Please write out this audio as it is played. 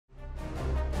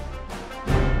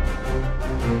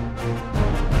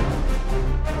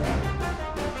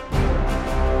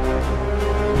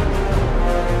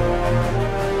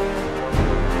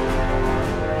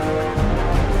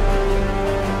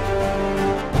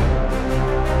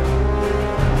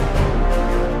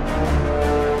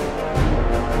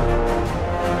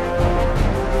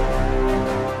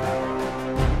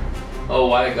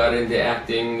why I got into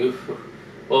acting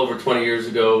well over 20 years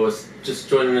ago was just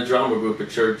joining a drama group at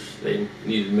church. They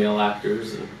needed male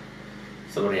actors, and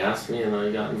somebody asked me, and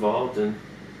I got involved, and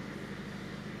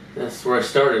that's where I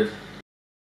started.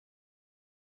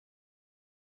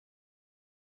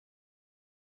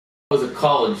 It was a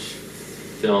college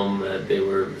film that they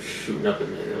were shooting up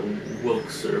in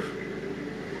Wilkes, or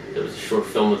it was a short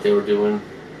film that they were doing,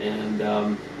 and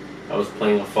I was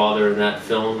playing a father in that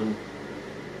film, and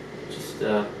just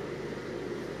that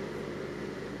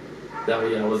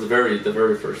was the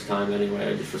very first time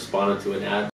anyway. I just responded to an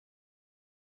ad.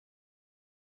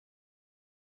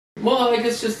 Well, I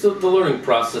guess just the learning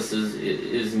process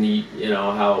is neat. You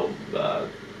know how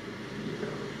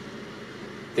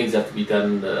things have to be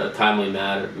done in a timely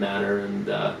manner, and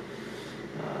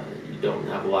you don't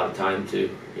have a lot of time to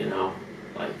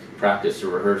like practice or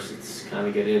rehearse. It's kind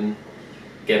of get in,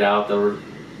 get out, or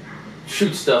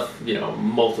shoot stuff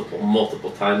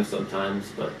multiple times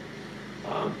sometimes, but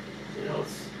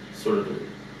it's sort of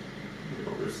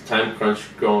there's a time crunch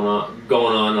going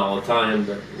on all the time.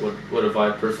 But what have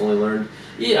I personally learned?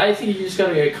 Yeah, I think you just got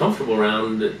to get comfortable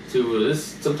around it too.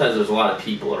 Sometimes there's a lot of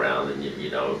people around, and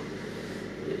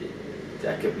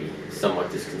that could be somewhat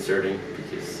disconcerting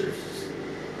because there's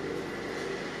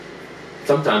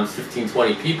sometimes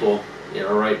 15-20 people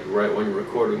right when you're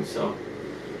recording, so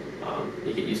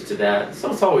you get used to that.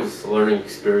 So it's always a learning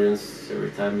experience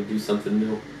every time you do something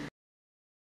new.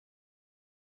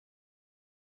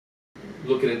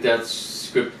 Looking at that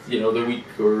script the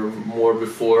week or more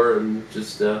before, and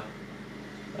just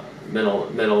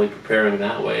mentally preparing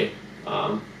that way,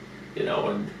 and I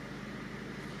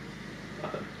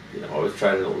always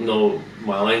try to know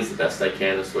my lines the best I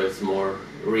can. This way it's more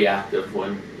reactive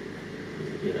when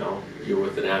you're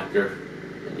with an actor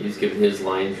and he's giving his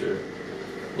lines. You're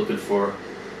looking for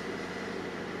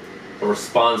a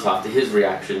response off to his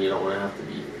reaction. You don't want to have to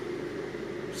be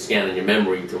scanning your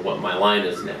memory to what my line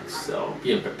is next. So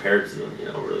being prepared to them,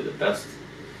 really the best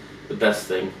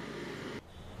thing.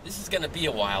 This is gonna be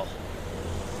a while.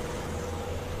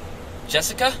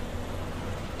 Jessica?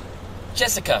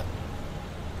 Jessica!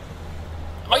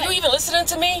 Are you even listening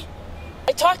to me?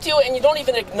 I talk to you and you don't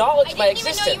even acknowledge my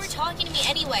existence. I didn't even know you were talking to me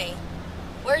anyway.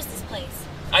 Where's this place?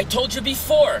 I told you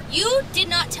before. You did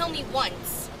not tell me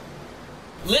once.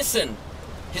 Listen,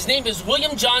 his name is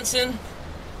William Johnson.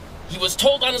 He was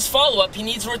told on his follow-up he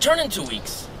needs a return in 2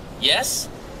 weeks. Yes?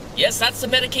 Yes, that's the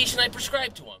medication I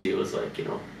prescribed to him. It was like,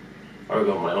 I was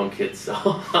going my own kids, so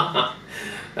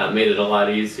that made it a lot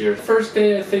easier. First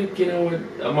day, I think,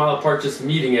 a mile apart, just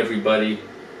meeting everybody.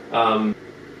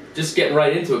 Just getting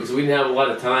right into it because we didn't have a lot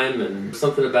of time, and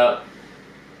something about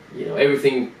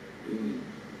everything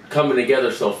coming together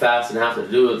so fast and having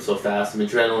to do it so fast, some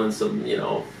adrenaline, some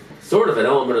sort of an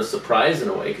element of surprise in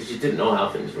a way, because you didn't know how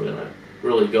things were gonna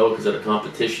really go because of the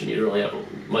competition. You didn't really have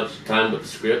much time with the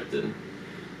script, and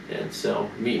so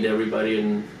meeting everybody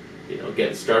and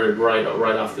getting started right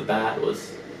off the bat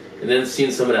was, and then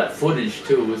seeing some of that footage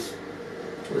too was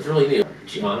really neat.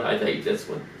 Gianna, I think that's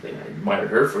one thing I admired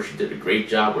her for. She did a great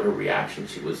job with her reaction.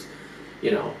 She was,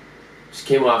 just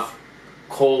came off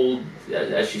cold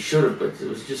as she should have, but it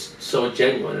was just so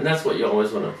genuine. And that's what you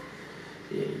always want to,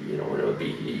 when it would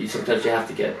be. Sometimes you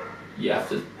have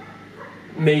to,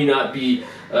 may not be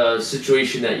a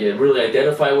situation that you really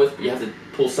identify with, but you have to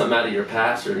pull something out of your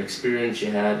past or an experience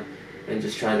you had and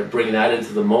just try to bring that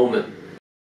into the moment.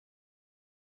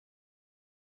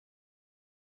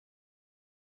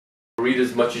 Read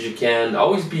as much as you can.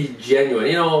 Always be genuine.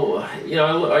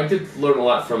 I did learn a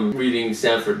lot from reading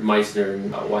Sanford Meisner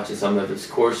and watching some of his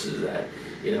courses. That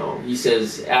he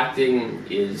says acting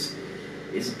is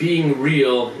being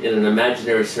real in an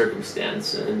imaginary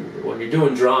circumstance. And when you're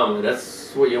doing drama,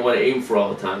 that's what you want to aim for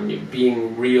all the time. You're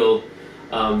being real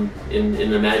in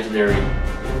an imaginary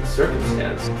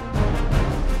circumstance.